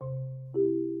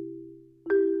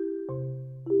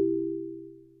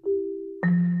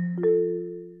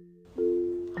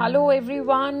Hello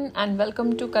everyone and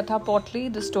welcome to Katha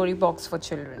Potli, the story box for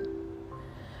children.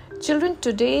 Children,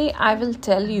 today I will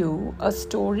tell you a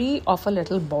story of a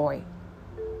little boy.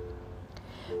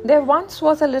 There once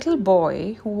was a little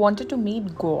boy who wanted to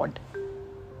meet God.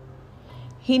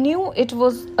 He knew it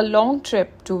was a long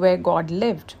trip to where God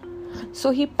lived, so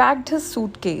he packed his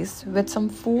suitcase with some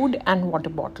food and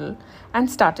water bottle and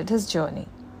started his journey.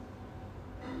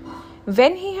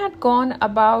 When he had gone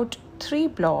about 3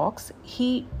 blocks,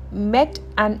 he met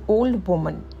an old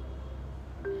woman.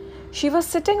 She was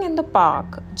sitting in the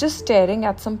park just staring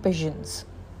at some pigeons.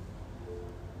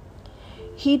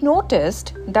 He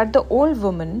noticed that the old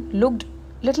woman looked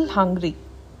little hungry,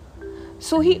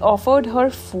 so he offered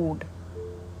her food.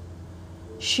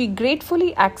 She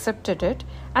gratefully accepted it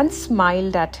and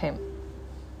smiled at him.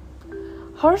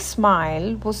 Her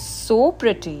smile was so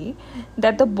pretty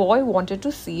that the boy wanted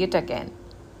to see it again.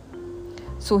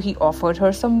 So he offered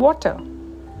her some water.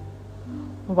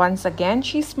 Once again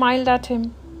she smiled at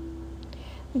him.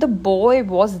 The boy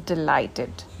was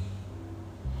delighted.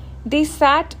 They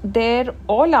sat there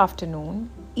all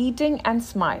afternoon, eating and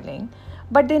smiling,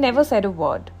 but they never said a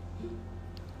word.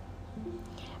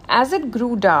 As it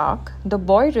grew dark, the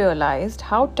boy realized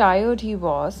how tired he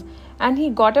was and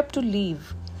he got up to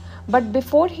leave. But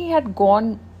before he had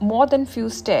gone more than few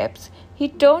steps, he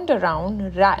turned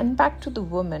around, ran back to the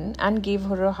woman and gave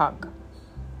her a hug.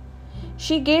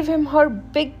 She gave him her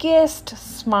biggest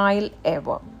smile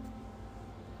ever.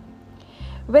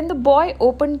 When the boy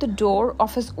opened the door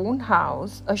of his own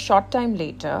house a short time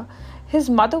later, his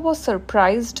mother was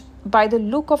surprised by the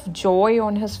look of joy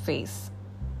on his face.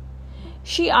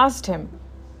 She asked him,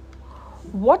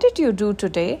 "What did you do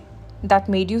today that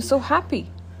made you so happy?"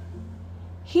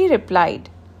 He replied,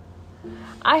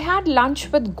 "I had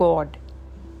lunch with God."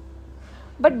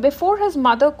 But before his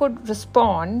mother could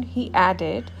respond, he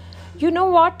added, "You know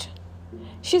what?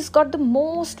 She's got the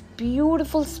most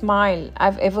beautiful smile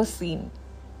I've ever seen."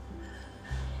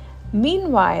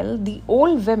 Meanwhile, the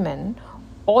old woman,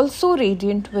 also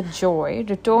radiant with joy,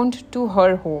 returned to her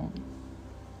home.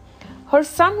 Her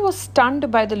son was stunned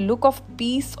by the look of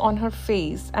peace on her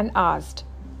face and asked,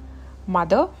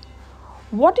 "Mother,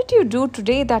 what did you do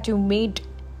today that you made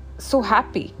so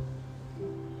happy?"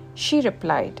 She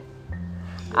replied,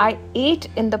 "I ate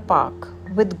in the park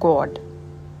with God."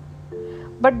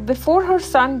 But before her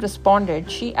son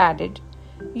responded, she added,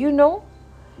 "You know,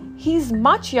 he's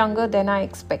much younger than I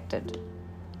expected."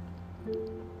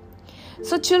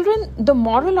 So children, the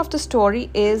moral of the story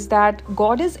is that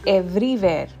God is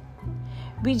everywhere.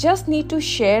 We just need to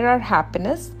share our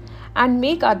happiness and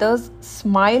make others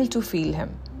smile to feel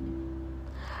Him.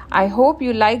 I hope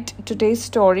you liked today's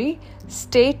story.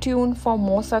 Stay tuned for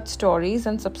more such stories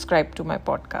and subscribe to my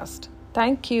podcast.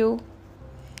 Thank you.